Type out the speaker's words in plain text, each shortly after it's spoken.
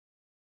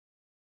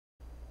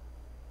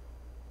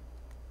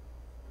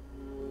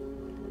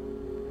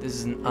This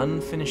is an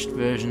unfinished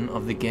version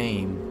of the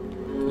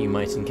game. You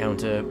might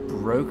encounter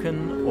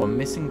broken or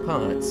missing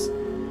parts.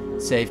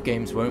 Save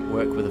games won't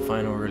work with a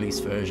final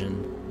release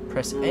version.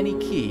 Press any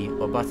key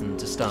or button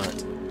to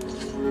start.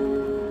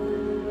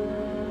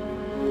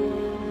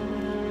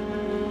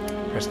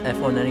 Press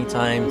F1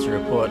 anytime to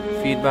report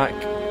feedback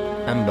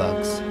and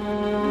bugs.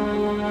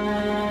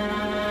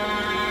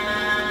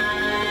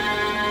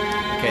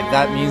 Okay,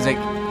 that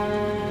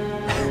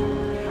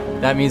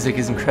music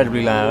is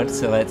incredibly loud,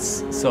 so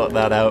let's sort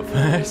that out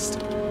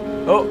first.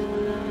 Oh!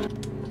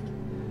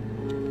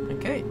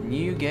 Okay,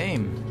 new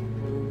game.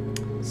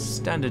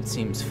 Standard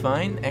seems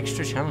fine.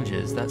 Extra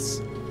challenges,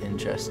 that's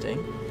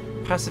interesting.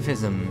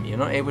 Pacifism, you're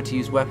not able to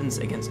use weapons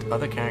against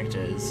other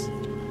characters.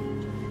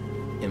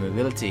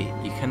 Immobility,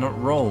 you cannot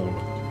roll.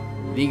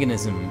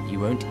 Veganism, you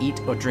won't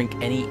eat or drink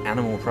any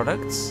animal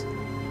products.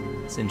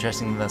 It's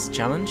interesting that that's a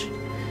challenge.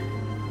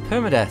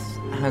 Permadeath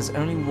has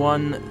only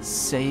one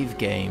save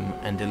game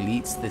and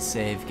deletes the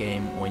save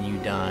game when you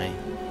die.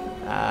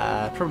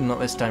 Probably not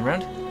this time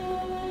round.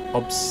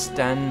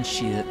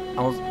 Obstinacy,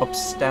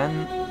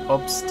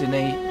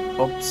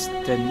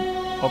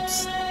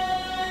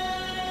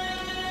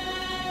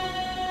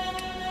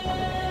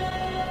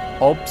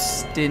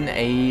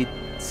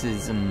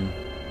 obstinatism.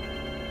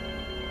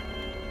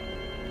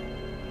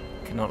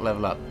 Cannot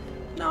level up.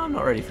 No, I'm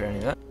not ready for any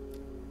of that.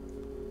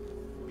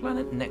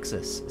 Planet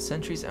Nexus,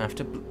 centuries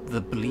after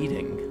the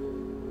bleeding.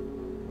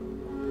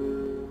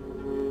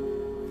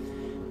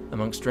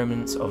 Amongst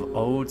remnants of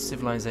old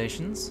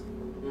civilizations,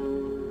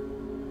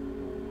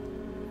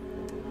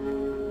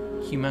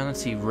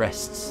 humanity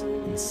rests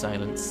in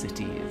silent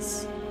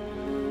cities,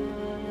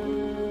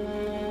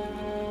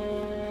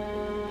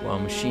 while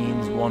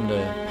machines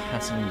wander,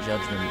 passing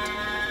judgment.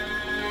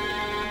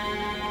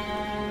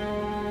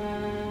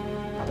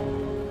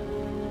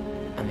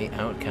 And the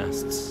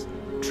outcasts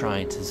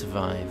try to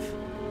survive.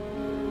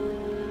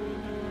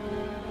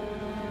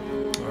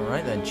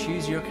 Alright then,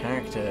 choose your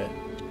character.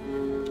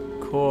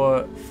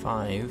 Core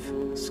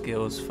 5,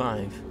 skills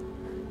 5.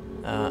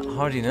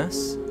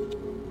 Hardiness,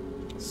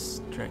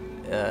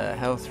 strength,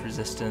 health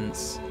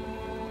resistance,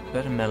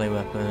 better melee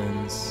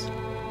weapons,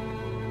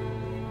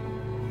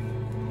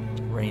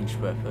 ranged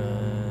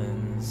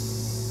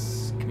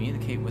weapons,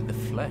 communicate with the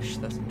flesh,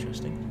 that's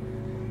interesting.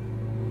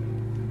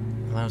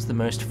 Allows the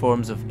most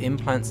forms of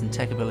implants and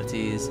tech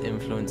abilities,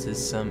 influences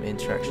some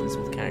interactions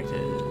with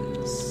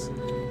characters.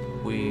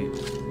 We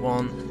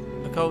want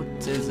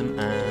occultism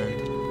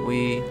and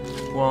we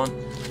want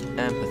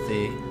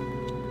empathy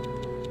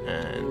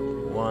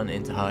and 1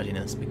 into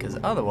hardiness, because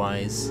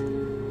otherwise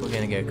we're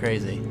gonna go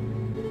crazy.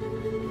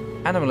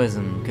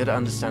 Animalism, good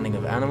understanding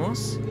of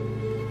animals.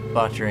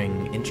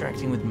 Bartering,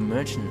 interacting with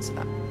merchants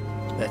at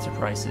better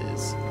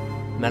prices.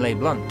 Melee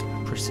blunt,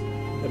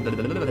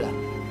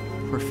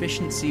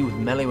 proficiency with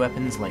melee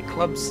weapons like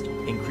clubs,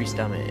 increased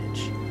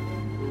damage.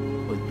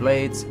 With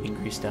blades,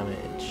 increased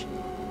damage.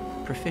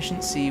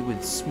 Proficiency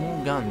with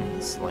small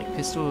guns like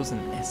pistols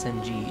and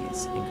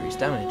SMGs, increased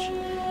damage.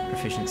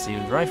 Proficiency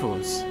with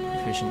rifles.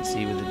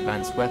 Proficiency with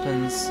advanced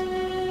weapons.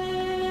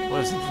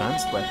 What is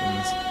advanced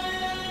weapons?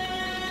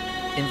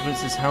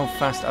 Influences how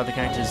fast other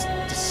characters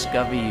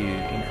discover you,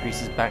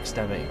 increases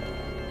backstabbing.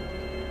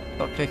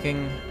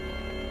 Lockpicking,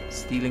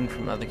 stealing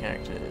from other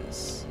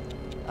characters.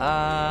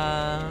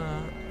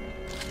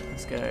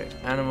 Let's go.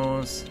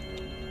 Animals.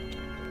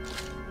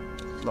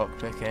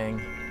 Lockpicking.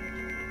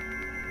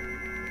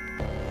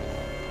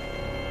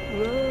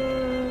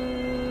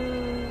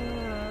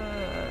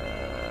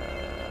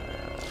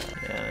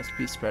 Yeah, let's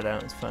be spread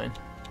out, it's fine.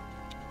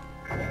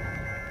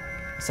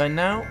 Assign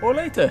now or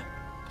later.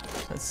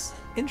 That's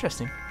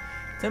interesting.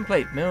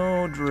 Template,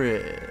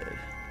 Mildred.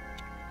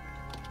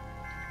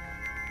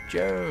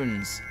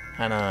 Jones.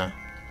 Hannah.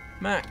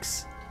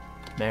 Max.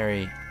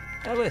 Mary.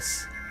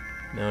 Ellis.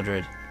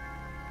 Mildred.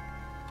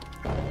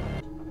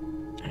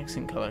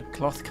 Accent colour.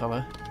 Cloth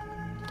colour.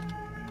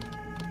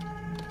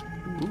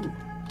 Ooh.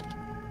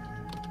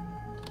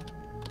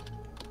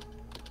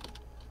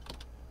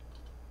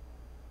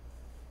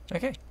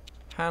 Okay.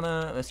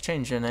 Hannah, let's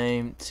change her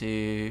name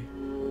to...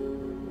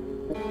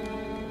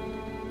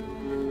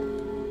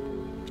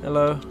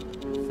 Hello,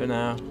 for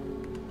now.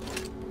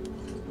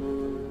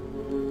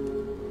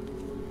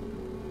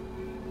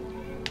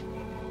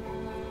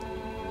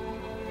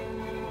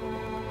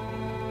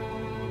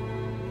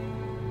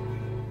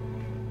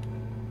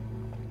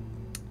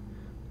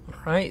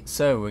 Alright,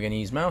 so we're going to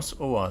use mouse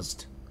or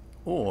WASD.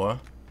 Or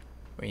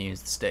we're going to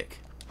use the stick.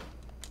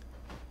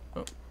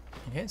 Oh,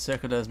 okay,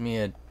 circle does me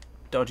a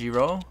dodgy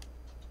roll.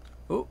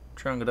 Oh,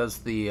 triangle does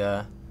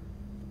the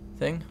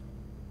thing.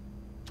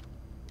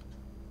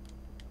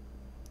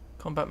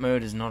 Combat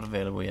mode is not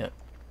available yet.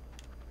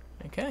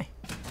 Okay.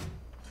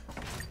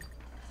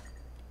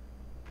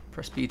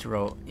 Press B to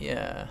roll.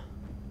 Yeah.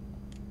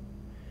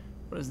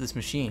 What is this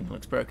machine?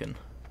 Looks broken.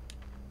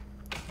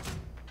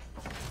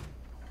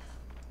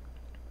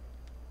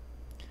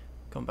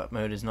 Combat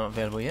mode is not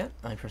available yet.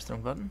 I pressed the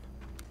wrong button.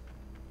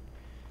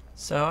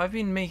 So I've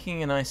been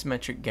making an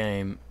isometric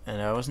game,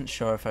 and I wasn't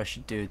sure if I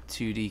should do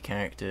 2D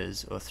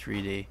characters or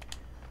 3D.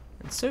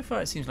 And so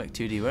far it seems like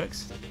 2D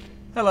works.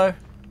 Hello.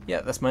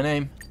 Yeah, that's my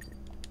name.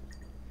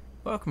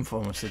 Welcome,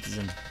 former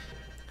citizen.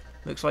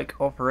 Looks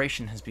like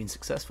operation has been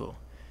successful.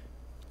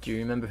 Do you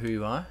remember who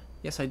you are?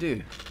 Yes, I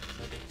do.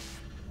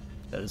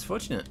 That is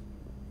fortunate.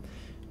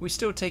 We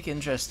still take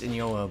interest in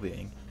your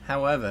well-being.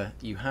 However,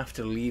 you have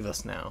to leave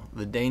us now.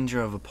 The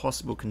danger of a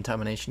possible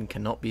contamination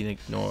cannot be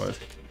ignored.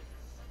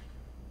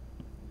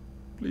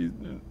 Please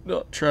do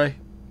not try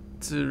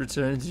to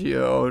return to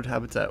your old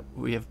habitat.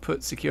 We have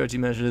put security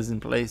measures in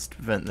place to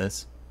prevent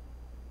this.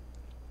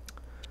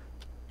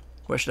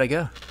 Where should I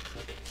go?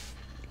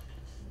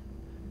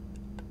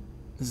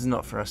 This is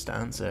not for us to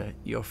answer.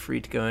 You're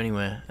free to go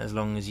anywhere as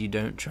long as you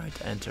don't try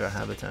to enter a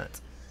habitat.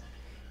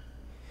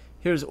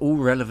 Here is all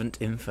relevant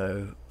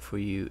info for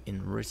you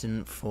in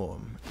written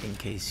form in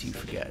case you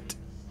forget.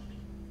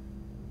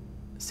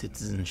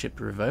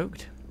 Citizenship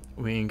revoked.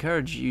 We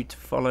encourage you to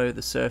follow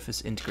the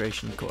surface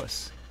integration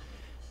course,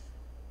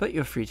 but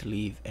you're free to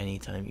leave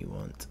anytime you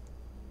want.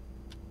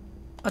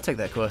 I'll take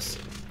that course.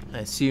 I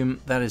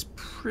assume that is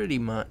pretty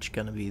much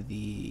going to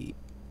be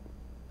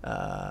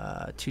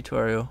the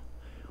tutorial.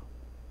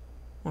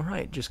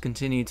 Alright, just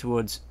continue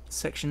towards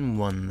section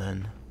 1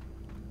 then.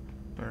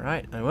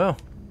 Alright, I will.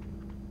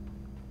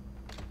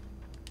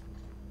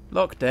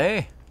 Lock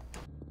day.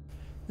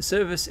 The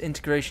service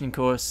integration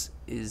course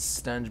is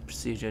standard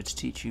procedure to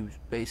teach you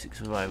basic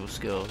survival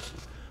skills.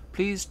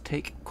 Please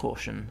take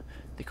caution.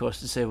 The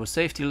course disables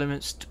safety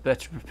limits to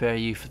better prepare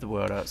you for the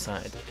world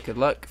outside. Good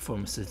luck,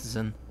 former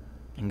citizen,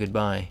 and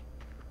goodbye.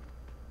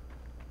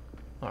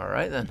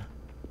 Alright then.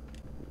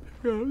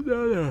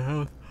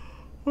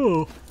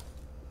 Oh,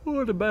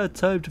 what a bad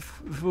time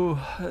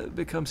to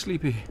become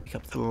sleepy. Pick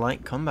up the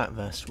light combat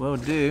vest. Will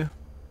do.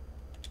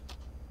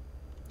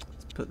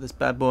 Let's put this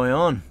bad boy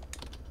on.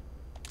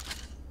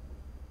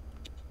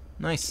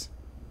 Nice.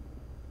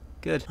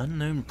 Good.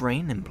 Unknown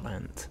brain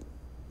implant.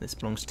 This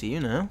belongs to you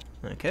now.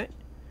 Okay.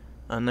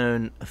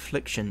 Unknown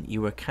affliction.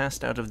 You were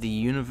cast out of the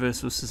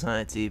Universal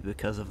Society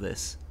because of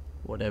this.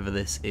 Whatever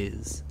this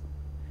is.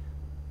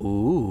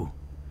 Ooh.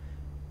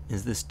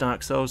 Is this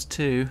Dark Souls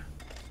 2?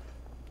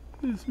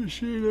 This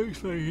machine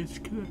looks like it's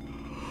gonna...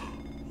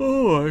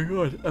 Oh my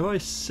god. Am I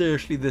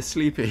seriously this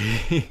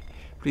sleepy?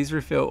 Please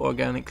refill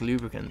organic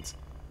lubricant.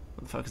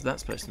 What the fuck is that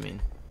supposed to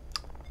mean?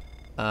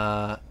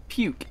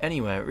 Puke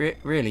anywhere.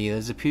 Really,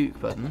 there's a puke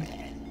button.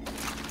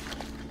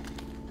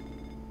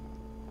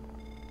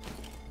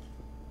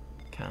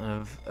 Can't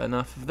have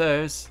enough of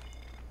those.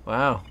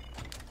 Wow.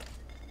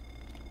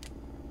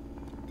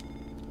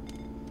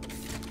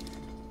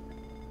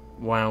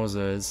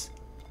 Wowzers.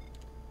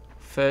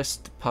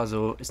 First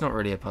puzzle. It's not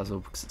really a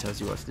puzzle because it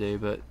tells you what to do,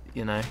 but,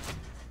 you know.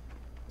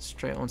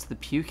 Straight onto the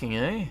puking,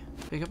 eh?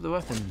 Pick up the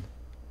weapon.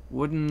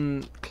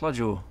 Wooden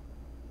cudgel.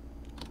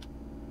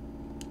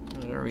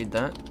 I don't read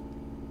that.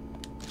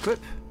 Equip.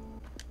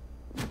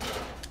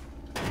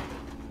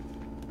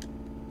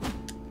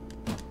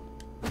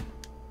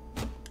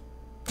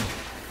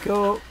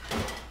 Go.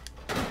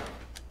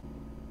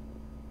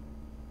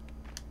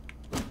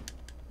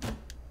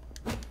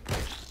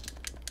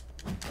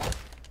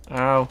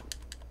 Ow.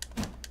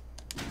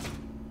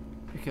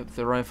 Pick up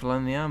the rifle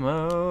and the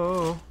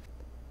ammo.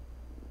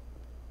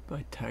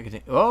 By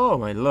targeting. Oh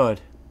my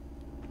lord.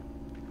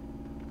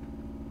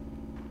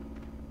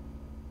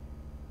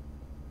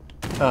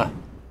 Ah.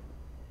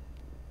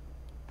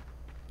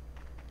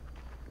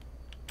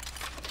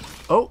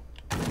 Oh,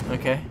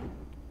 okay.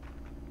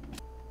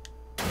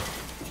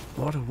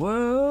 What a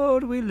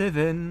world we live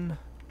in.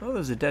 Oh,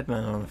 there's a dead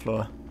man on the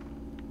floor.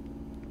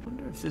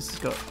 Wonder if this has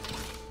got...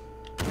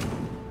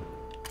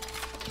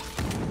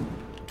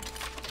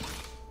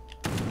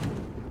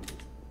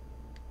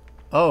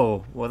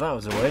 Oh, well that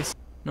was a waste.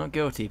 Not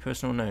guilty,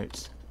 personal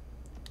notes.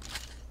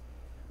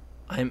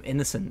 I am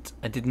innocent.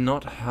 I did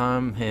not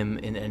harm him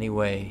in any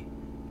way.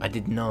 I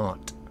did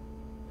not.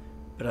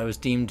 But I was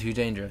deemed too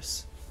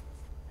dangerous.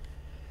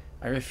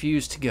 I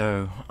refuse to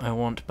go. I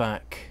want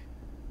back.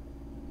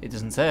 It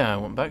doesn't say I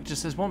want back, it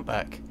just says want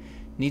back.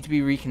 Need to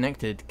be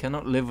reconnected.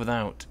 Cannot live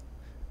without.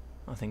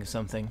 I'll think of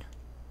something.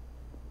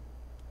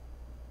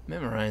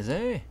 Memorize,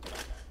 eh?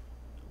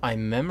 I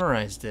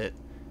memorized it.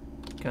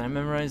 Can I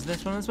memorize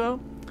this one as well?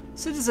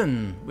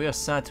 Citizen, we are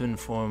sad to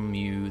inform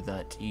you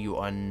that you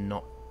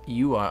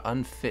are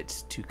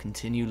unfit to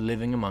continue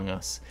living among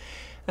us.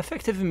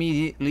 Effective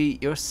immediately,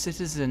 your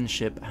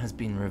citizenship has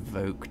been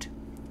revoked.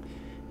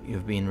 You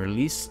have been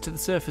released to the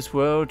surface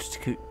world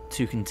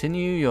to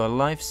continue your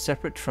life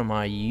separate from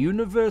our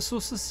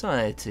universal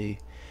society.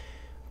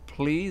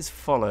 Please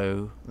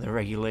follow the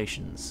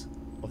regulations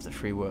of the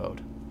free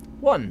world.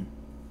 1.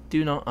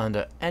 Do not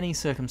under any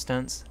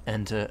circumstance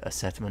enter a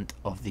settlement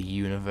of the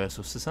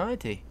universal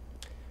society.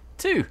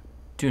 2.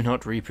 Do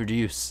not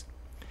reproduce.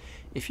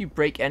 If you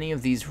break any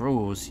of these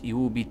rules, you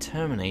will be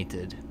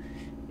terminated.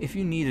 If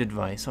you need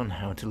advice on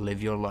how to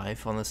live your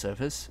life on the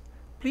surface,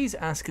 please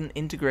ask an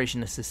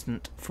integration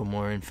assistant for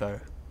more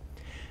info.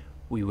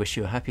 We wish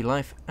you a happy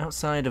life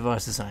outside of our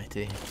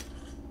society.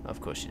 Of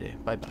course you do.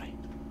 Bye-bye.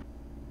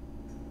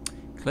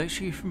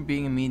 Cloaks you from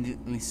being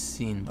immediately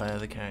seen by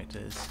other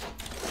characters.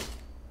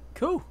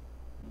 Cool.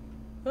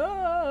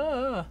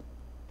 Ah!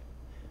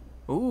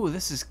 Ooh,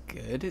 this is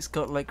good. It's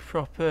got like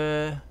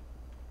proper...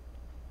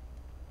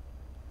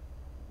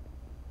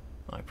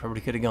 I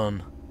probably could have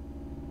gone.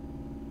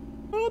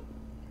 Whoop.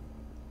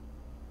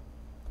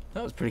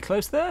 That was pretty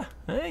close there.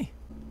 Hey.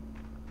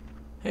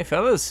 Hey,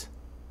 fellas.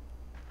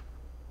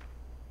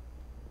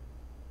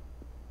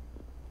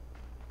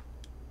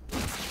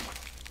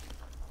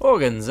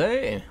 Organs,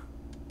 eh?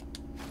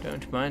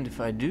 Don't mind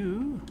if I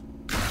do.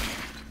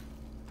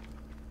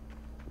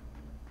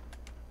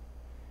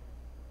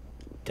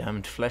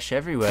 Damned flesh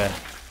everywhere.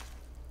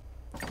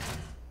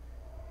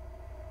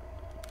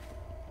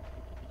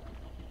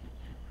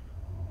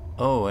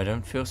 Oh, I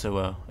don't feel so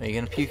well. Are you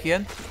gonna puke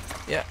again?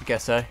 Yeah,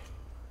 guess so.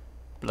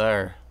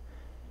 Blur.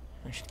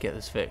 I should get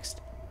this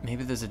fixed.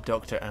 Maybe there's a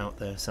doctor out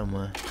there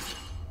somewhere.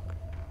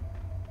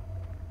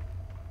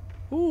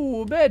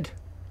 Ooh, a bed.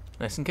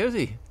 Nice and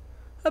cozy.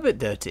 A bit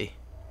dirty.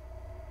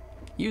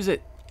 Use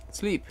it.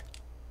 Sleep.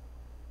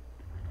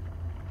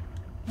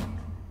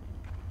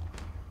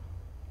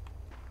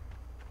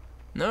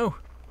 No.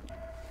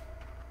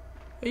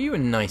 Are you a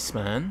nice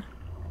man?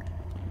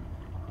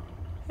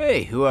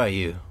 Hey, who are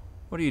you?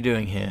 What are you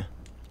doing here?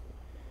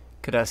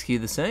 Could ask you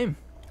the same.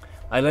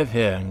 I live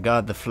here and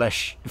guard the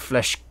flesh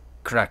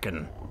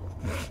kraken.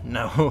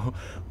 No,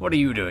 what are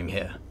you doing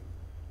here?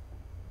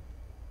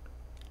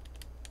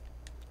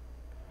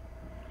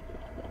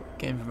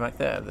 Came from back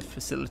there, the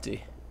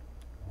facility.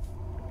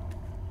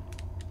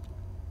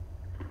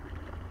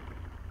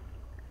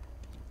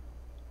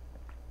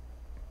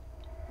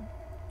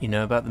 You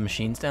know about the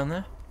machines down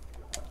there?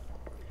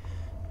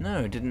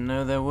 No, didn't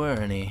know there were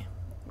any.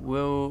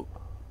 Will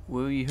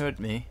you hurt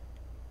me?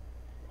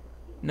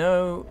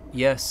 No,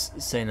 yes,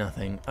 say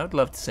nothing. I would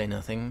love to say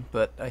nothing,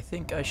 but I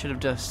think I should have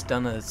just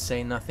done a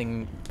say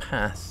nothing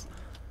pass.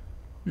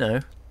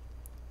 No.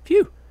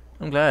 Phew!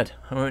 I'm glad.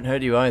 I won't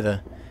hurt you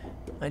either.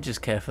 I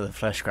just care for the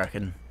flesh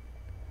kraken.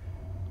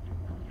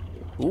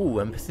 Ooh,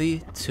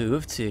 empathy 2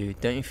 of 2.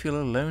 Don't you feel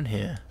alone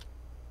here?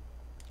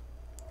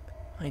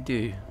 I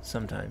do,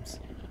 sometimes.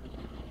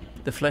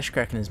 The flesh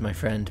kraken is my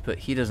friend, but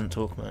he doesn't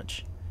talk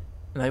much.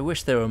 And I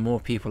wish there were more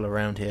people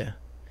around here.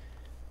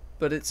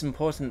 But it's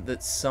important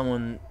that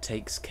someone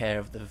takes care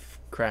of the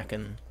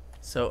kraken,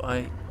 so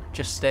I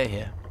just stay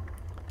here.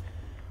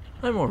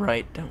 I'm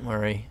alright, don't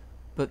worry.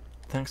 But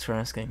thanks for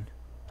asking.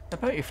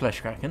 About your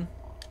flesh kraken?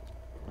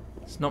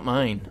 It's not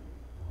mine.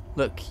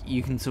 Look,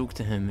 you can talk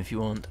to him if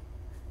you want.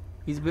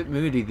 He's a bit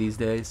moody these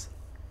days.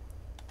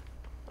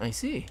 I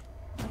see.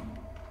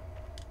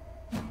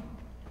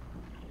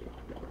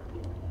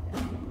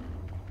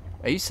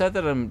 Are you sad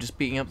that I'm just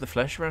beating up the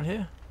flesh around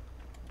here?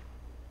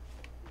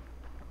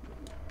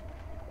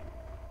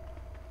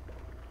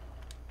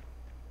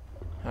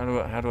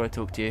 How do I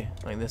talk to you?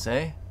 Like this,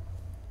 eh?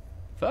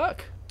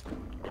 Fuck!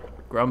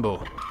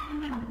 Grumble.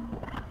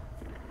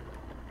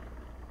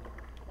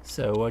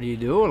 So what do you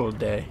do all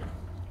day?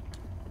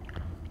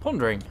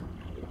 Pondering.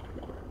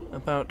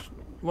 About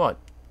what?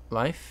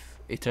 Life?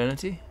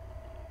 Eternity?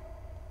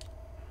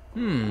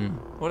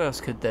 What else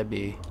could there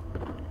be?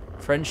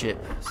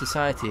 Friendship,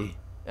 society,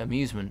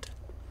 amusement.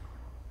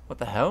 What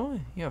the hell?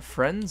 You have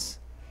friends?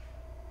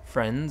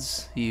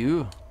 Friends?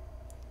 You?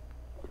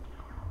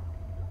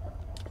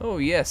 Oh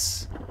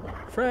yes.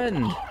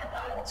 Friend!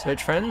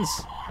 Search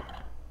friends?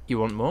 You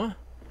want more?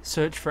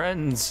 Search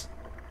friends.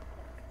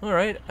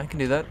 Alright, I can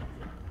do that.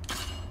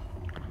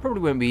 Probably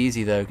won't be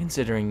easy though,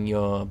 considering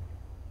your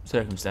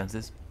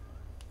circumstances.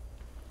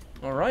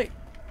 Alright.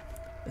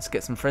 Let's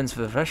get some friends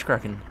for the flesh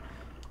kraken.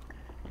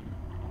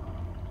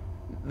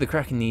 The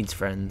kraken needs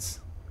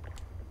friends.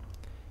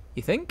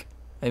 You think?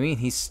 I mean,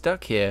 he's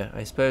stuck here.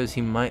 I suppose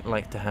he might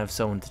like to have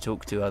someone to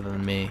talk to other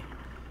than me.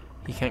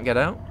 He can't get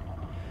out?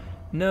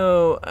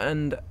 No,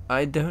 and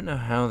I don't know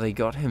how they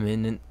got him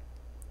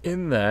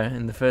in there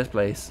in the first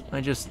place.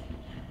 I just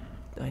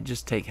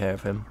take care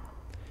of him.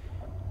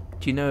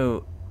 Do you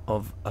know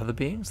of other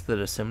beings that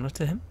are similar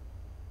to him?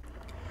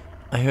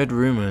 I heard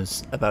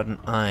rumors about an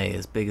eye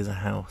as big as a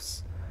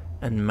house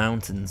and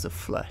mountains of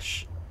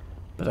flesh,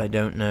 but I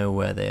don't know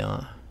where they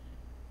are.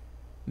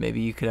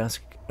 Maybe you could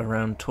ask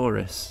around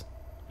Taurus.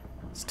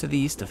 It's to the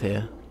east of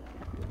here.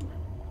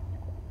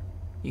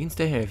 You can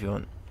stay here if you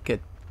want.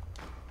 Good.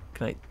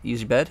 Can I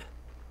use your bed?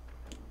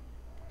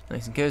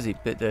 Nice and cozy,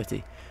 bit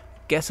dirty.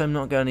 Guess I'm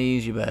not going to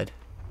use your bed.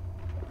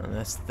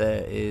 Unless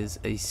there is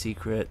a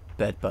secret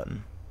bed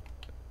button.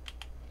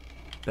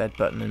 Bed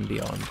button and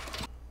beyond.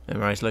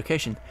 Memorize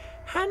location.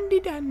 Handy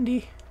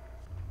dandy.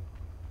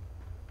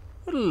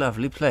 What a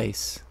lovely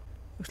place.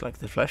 Looks like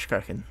the flesh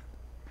kraken.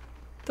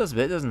 Does a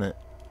bit, doesn't it?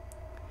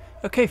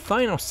 Okay,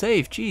 fine, I'll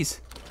save.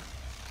 Jeez.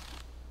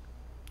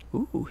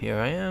 Ooh, here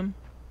I am.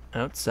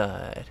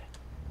 Outside.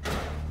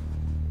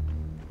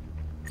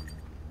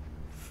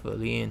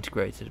 Fully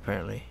integrated,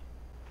 apparently.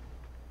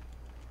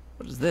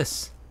 What is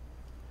this?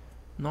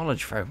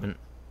 Knowledge fragment.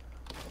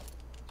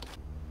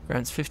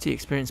 Grants 50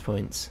 experience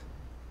points.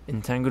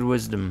 Entangled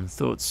wisdom,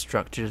 thoughts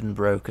structured and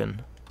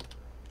broken.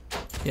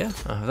 Yeah,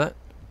 I'll have that.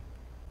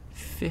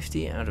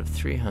 50 out of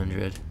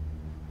 300.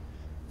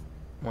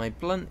 My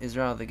blunt is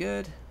rather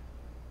good.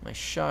 My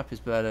sharp is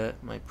better.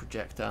 My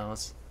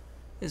projectiles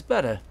is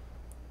better.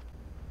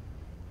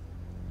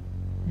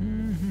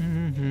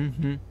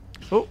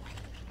 Oh!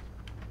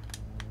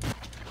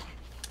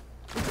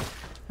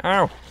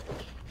 Ow!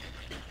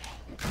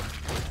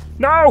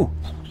 No!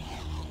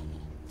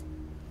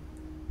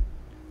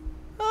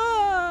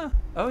 Ah!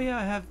 Oh yeah,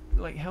 I have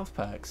like health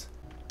packs.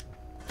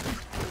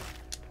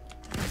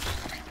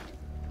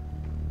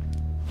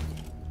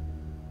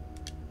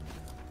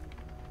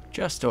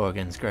 Just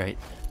organs, great.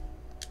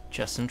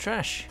 Just some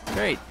trash,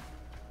 great.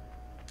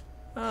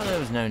 Oh, there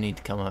was no need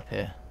to come up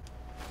here.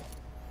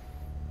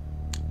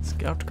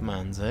 Scout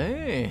commands,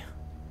 eh?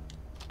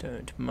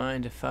 Don't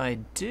mind if I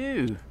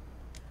do.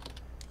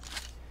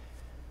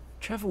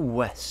 Travel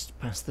west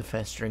past the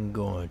festering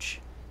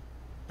gorge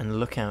and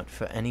look out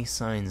for any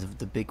signs of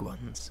the big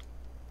ones.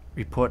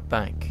 Report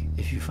back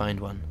if you find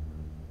one.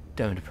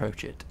 Don't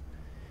approach it.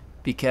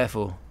 Be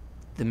careful.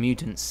 The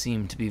mutants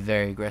seem to be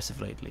very aggressive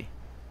lately.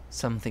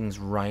 Something's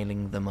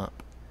riling them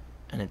up,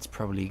 and it's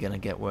probably gonna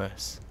get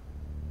worse.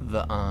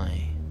 The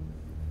Eye.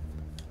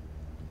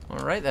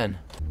 Alright then.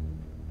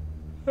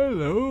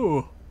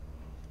 Hello.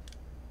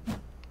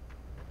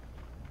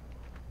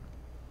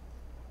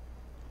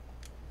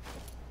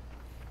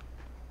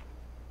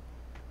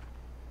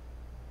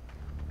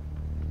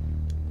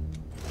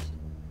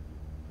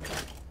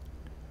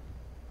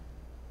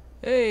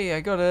 Hey, I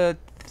got a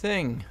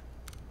thing.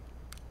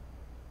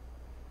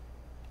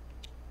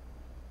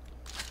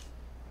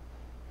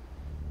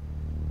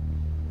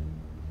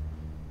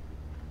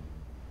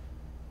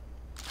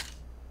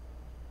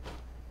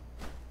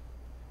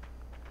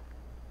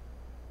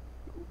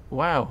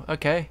 Wow,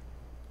 okay.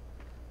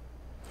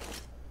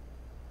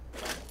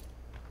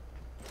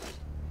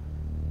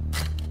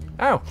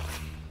 Ow!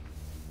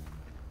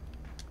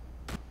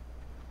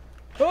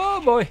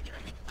 Oh boy!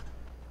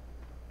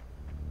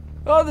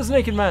 Oh, there's a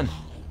naked man!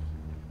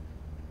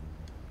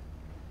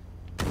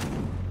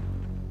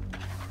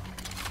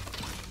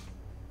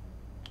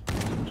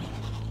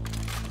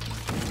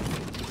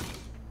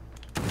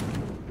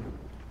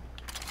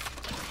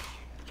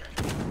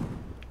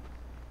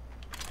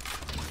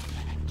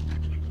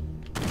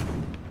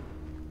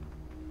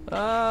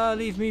 Ah,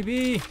 leave me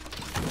be!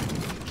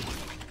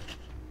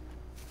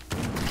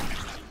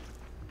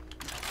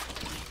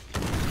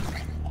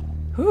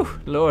 Whew,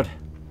 Lord.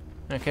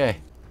 Okay,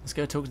 let's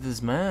go talk to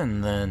this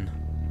man then.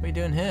 What are you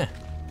doing here?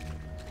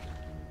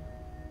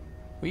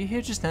 Were you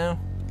here just now?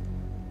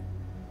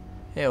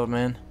 Hey, old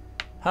man.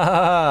 Ha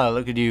ha ha!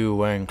 Look at you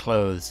wearing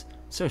clothes.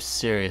 So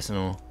serious and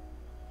all.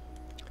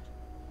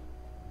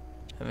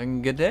 Having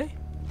a good day?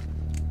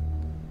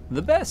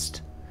 The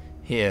best!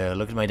 Here,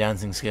 look at my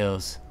dancing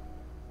skills.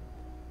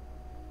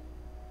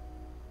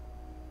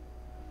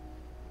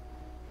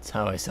 That's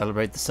how I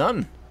celebrate the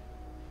sun.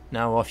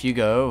 Now off you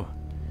go.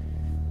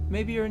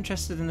 Maybe you're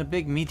interested in a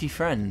big meaty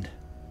friend.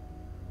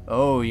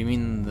 Oh, you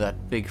mean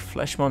that big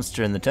flesh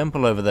monster in the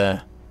temple over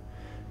there?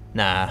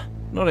 Nah,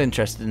 not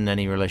interested in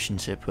any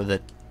relationship with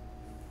it.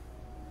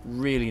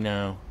 Really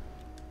now.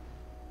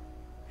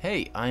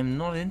 Hey, I'm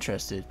not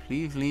interested.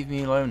 Please leave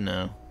me alone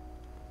now.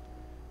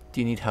 Do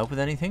you need help with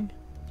anything?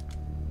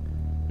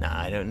 Nah,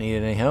 I don't need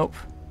any help.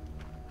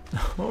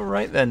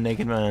 Alright then,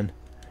 naked man.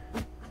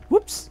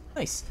 Whoops,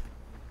 nice.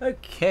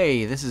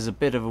 Okay, this is a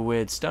bit of a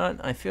weird start.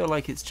 I feel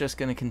like it's just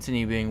going to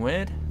continue being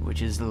weird,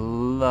 which is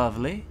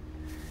lovely.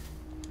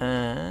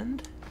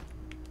 And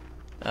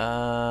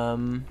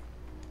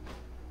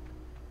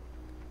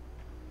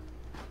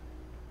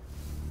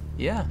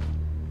yeah.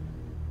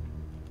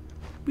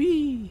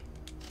 Whee!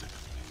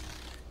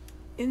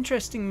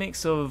 Interesting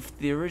mix of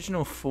the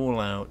original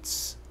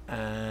Fallouts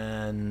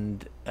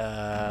and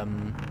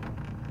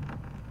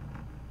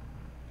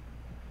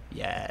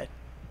yeah.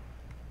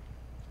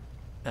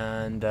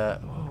 And oh,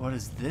 what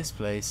is this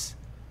place?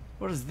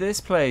 What is this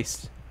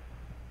place?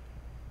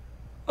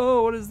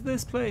 Oh, what is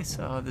this place?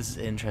 Oh, this is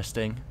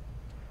interesting.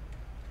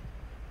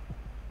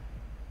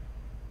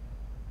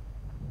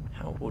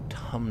 How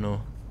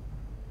autumnal.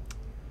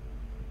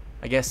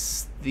 I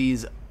guess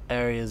these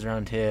areas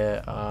around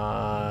here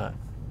are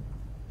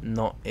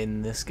not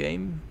in this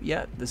game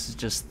yet. This is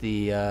just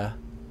the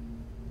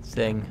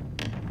thing.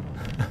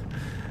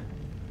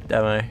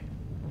 Demo.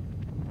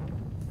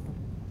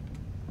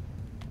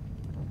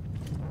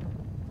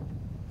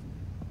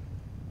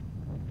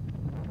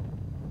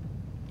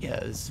 Yeah,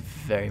 it's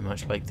very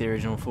much like the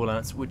original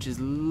Fallouts, which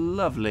is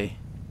lovely.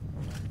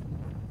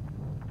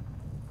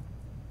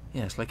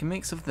 Yeah, it's like a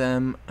mix of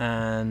them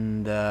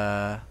and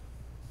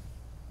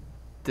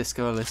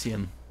Disco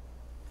Elysium.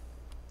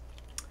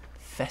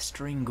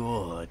 Festering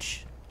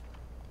Gorge.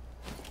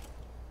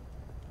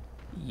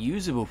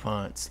 Usable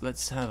parts.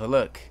 Let's have a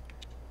look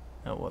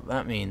at what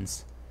that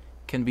means.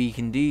 Can be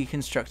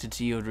deconstructed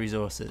to yield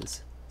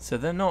resources. So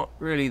they're not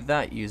really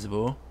that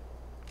usable.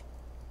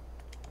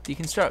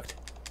 Deconstruct.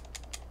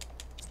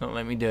 not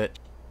letting me do it.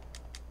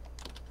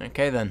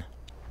 Okay then.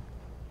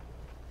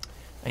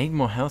 I need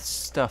more health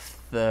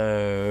stuff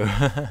though.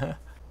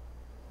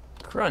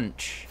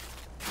 Crunch.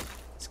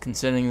 It's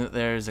concerning that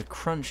there is a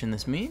crunch in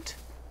this meat.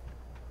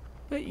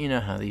 But you know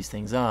how these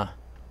things are.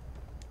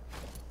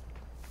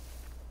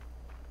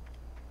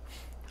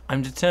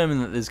 I'm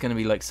determined that there's going to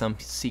be like some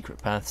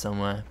secret path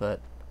somewhere,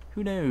 but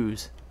who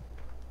knows?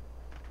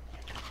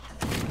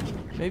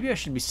 Maybe I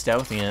should be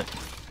stealthing it.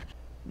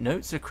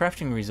 Notes of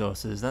crafting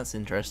resources, that's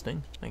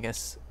interesting. I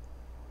guess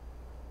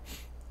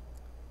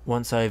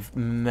once I've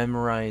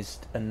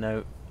memorized a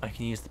note, I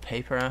can use the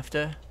paper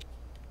after.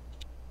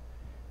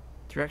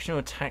 Directional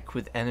attack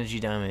with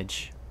energy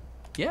damage.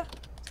 Yeah,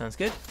 sounds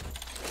good.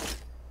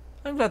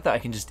 I'm glad that I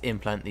can just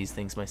implant these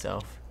things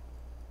myself.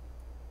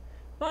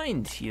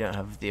 Mind you don't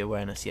have the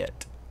awareness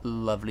yet.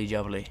 Lovely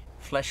jubbly.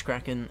 Flesh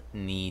Kraken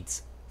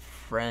needs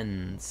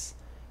friends.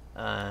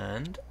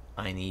 And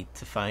I need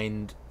to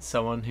find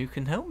someone who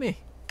can help me.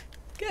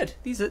 Good.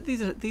 These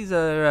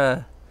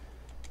are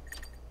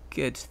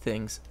good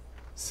things.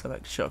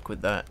 Select shock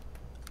with that.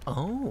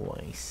 Oh,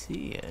 I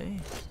see, eh?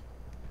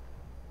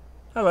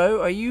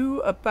 Hello, are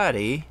you a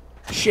baddie?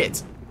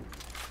 Shit!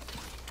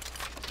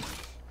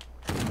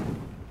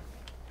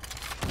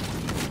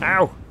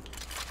 Ow!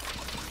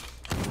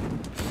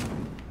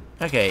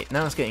 Okay,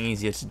 now it's getting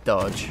easier to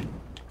dodge.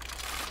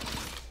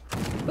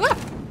 Ah!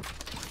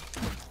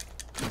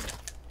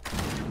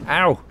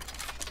 Ow!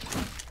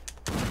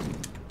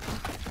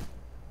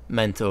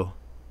 Mental.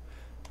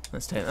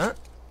 Let's take that.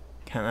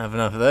 Can't have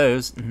enough of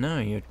those. No,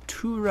 you're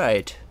too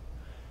right.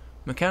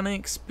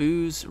 Mechanics,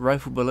 booze,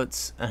 rifle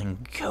bullets,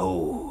 and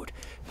gold.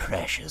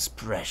 Precious,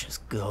 precious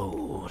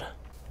gold.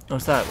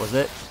 What's that, was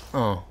it?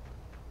 Oh.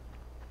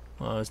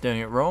 Well, I was doing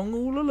it wrong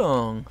all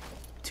along.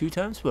 2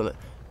 times bullet.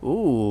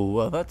 Ooh,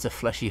 well that's a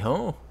fleshy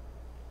hole.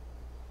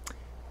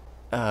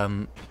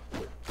 Whoa,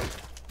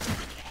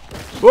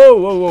 whoa,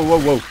 whoa, whoa,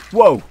 whoa,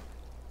 whoa!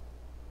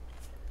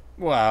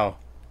 Wow.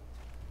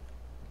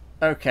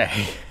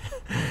 Okay.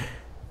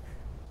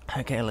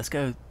 Okay, let's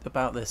go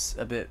about this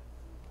a bit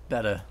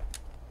better.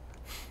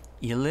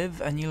 You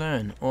live and you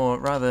learn, or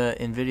rather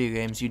in video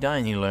games you die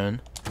and you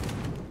learn.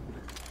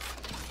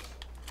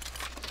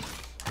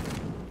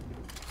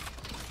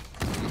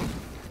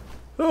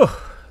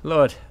 Oh,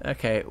 Lord.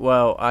 Okay,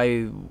 well,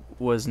 I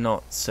was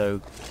not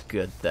so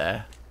good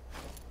there.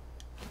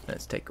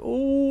 Let's take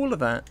all of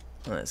that.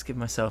 Let's give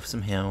myself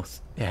some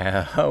health.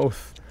 Yeah,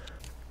 health.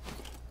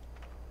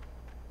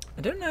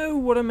 I don't know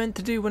what I meant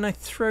to do when I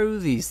throw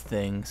these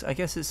things. I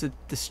guess it's a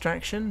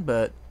distraction,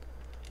 but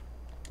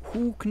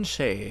who can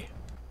say?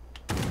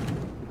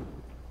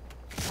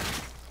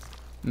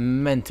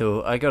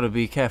 Mental. I gotta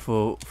be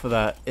careful for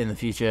that in the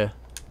future.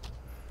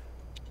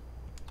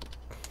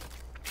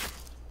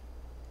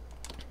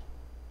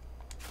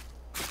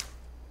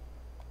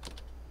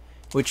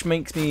 Which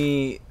makes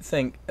me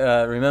think,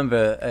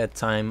 remember a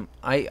time,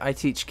 I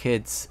teach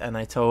kids, and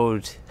I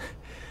told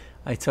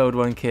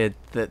one kid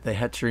that they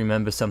had to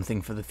remember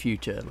something for the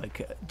future.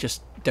 Like,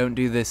 just don't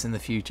do this in the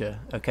future,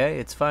 okay?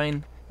 It's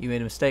fine, you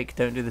made a mistake,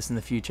 don't do this in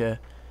the future.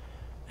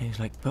 And he was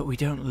like, but we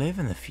don't live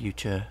in the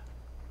future.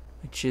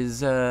 Which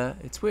is,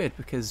 it's weird,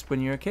 because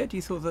when you're a kid,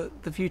 you thought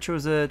that the future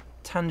was a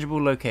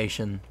tangible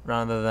location,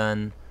 rather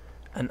than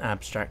an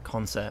abstract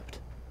concept.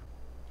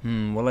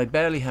 Well, I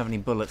barely have any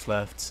bullets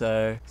left,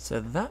 so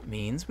that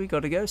means we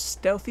gotta go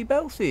stealthy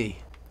belthy.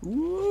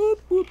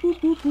 Whoop, whoop,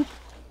 whoop, whoop, whoop.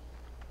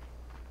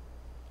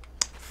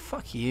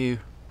 Fuck you.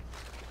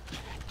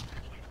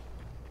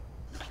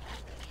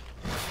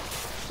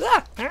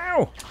 Ah!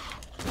 Ow!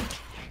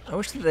 I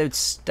wish that they would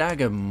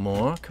stagger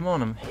more. Come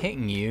on, I'm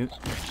hitting you.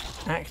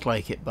 Act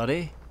like it,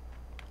 buddy.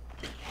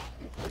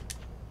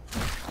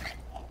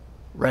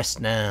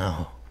 Rest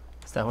now.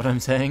 Is that what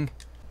I'm saying?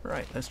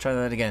 Right, let's try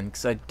that again,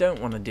 because I don't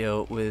want to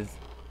deal with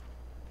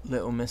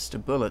little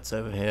Mr. Bullets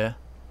over here.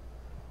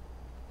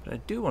 But I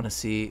do want to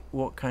see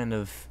what kind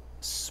of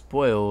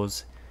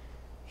spoils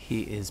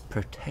he is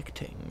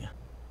protecting.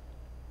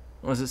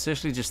 Was it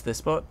seriously just this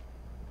spot?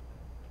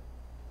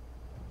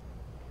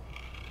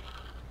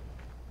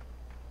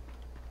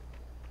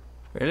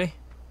 Really?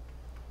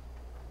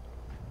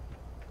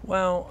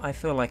 Well, I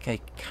feel like I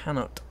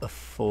cannot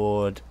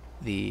afford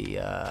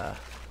the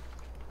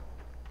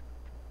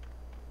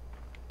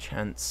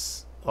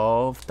chance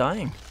of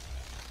dying.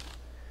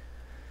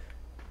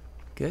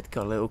 Good,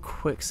 got a little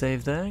quick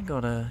save there.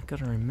 Gotta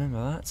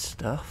remember that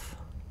stuff.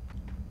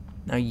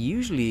 Now,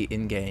 usually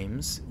in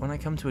games, when I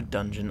come to a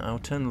dungeon, I'll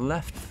turn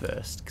left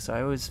first, because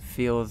I always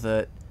feel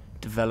that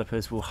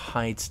developers will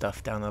hide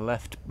stuff down the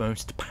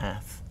leftmost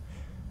path.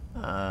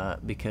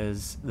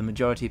 Because the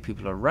majority of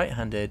people are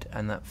right-handed,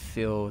 and that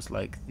feels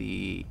like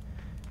the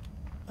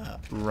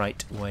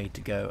right way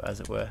to go,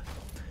 as it were.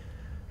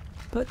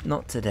 But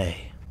not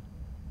today.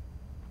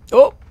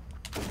 Oh!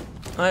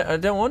 I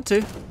don't want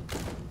to.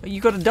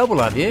 You got a double,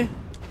 have you?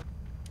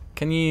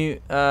 Can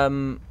you,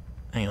 hang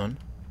on.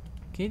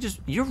 Can you just,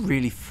 you're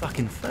really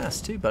fucking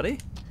fast too, buddy.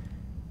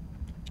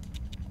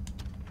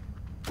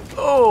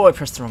 Oh, I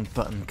pressed the wrong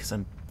button because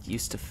I'm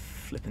used to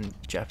flipping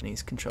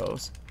Japanese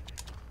controls.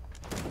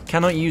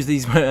 Cannot use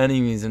these when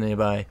enemies are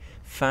nearby.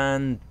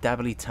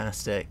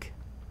 Fan-dabbly-tastic.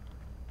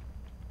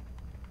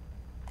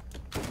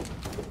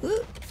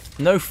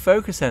 No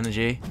focus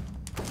energy.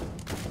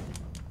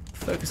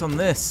 Focus on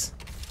this.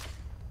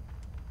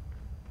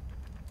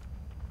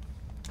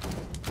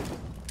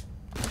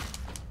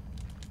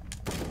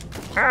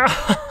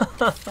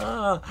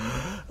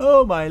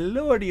 Oh my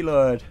lordy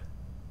lord.